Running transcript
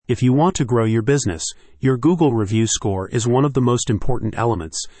If you want to grow your business, your Google review score is one of the most important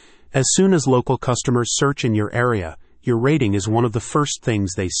elements. As soon as local customers search in your area, your rating is one of the first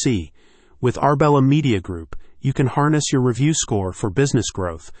things they see. With Arbella Media Group, you can harness your review score for business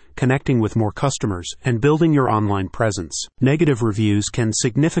growth, connecting with more customers, and building your online presence. Negative reviews can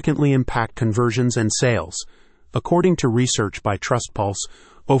significantly impact conversions and sales. According to research by TrustPulse,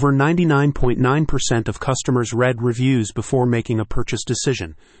 over 99.9% of customers read reviews before making a purchase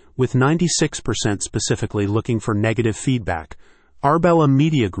decision, with 96% specifically looking for negative feedback. Arbella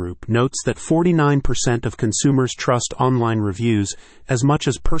Media Group notes that 49% of consumers trust online reviews as much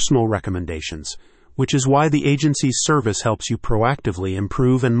as personal recommendations, which is why the agency's service helps you proactively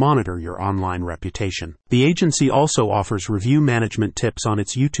improve and monitor your online reputation. The agency also offers review management tips on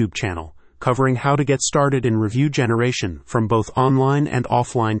its YouTube channel, covering how to get started in review generation from both online and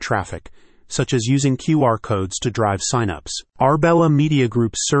offline traffic, such as using QR codes to drive signups. Arbella Media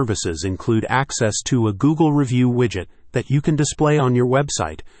Group's services include access to a Google review widget that you can display on your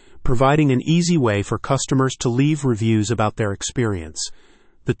website, providing an easy way for customers to leave reviews about their experience.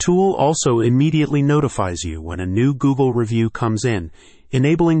 The tool also immediately notifies you when a new Google review comes in,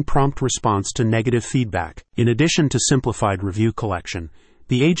 enabling prompt response to negative feedback. In addition to simplified review collection,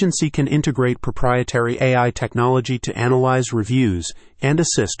 the agency can integrate proprietary AI technology to analyze reviews and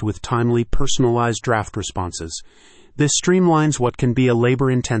assist with timely, personalized draft responses. This streamlines what can be a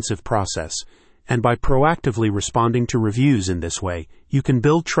labor-intensive process, and by proactively responding to reviews in this way, you can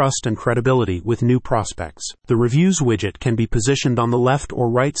build trust and credibility with new prospects. The Reviews widget can be positioned on the left or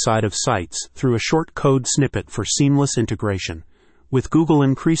right side of sites through a short code snippet for seamless integration. With Google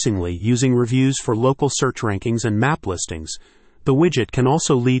increasingly using reviews for local search rankings and map listings, the widget can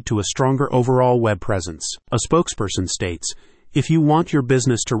also lead to a stronger overall web presence. A spokesperson states, "If you want your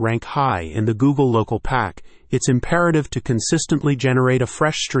business to rank high in the Google local pack, it's imperative to consistently generate a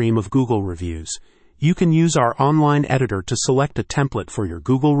fresh stream of Google reviews. You can use our online editor to select a template for your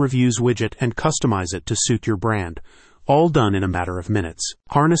Google Reviews widget and customize it to suit your brand, all done in a matter of minutes."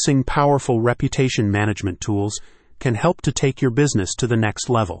 Harnessing powerful reputation management tools can help to take your business to the next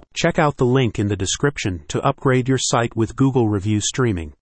level. Check out the link in the description to upgrade your site with Google Review streaming.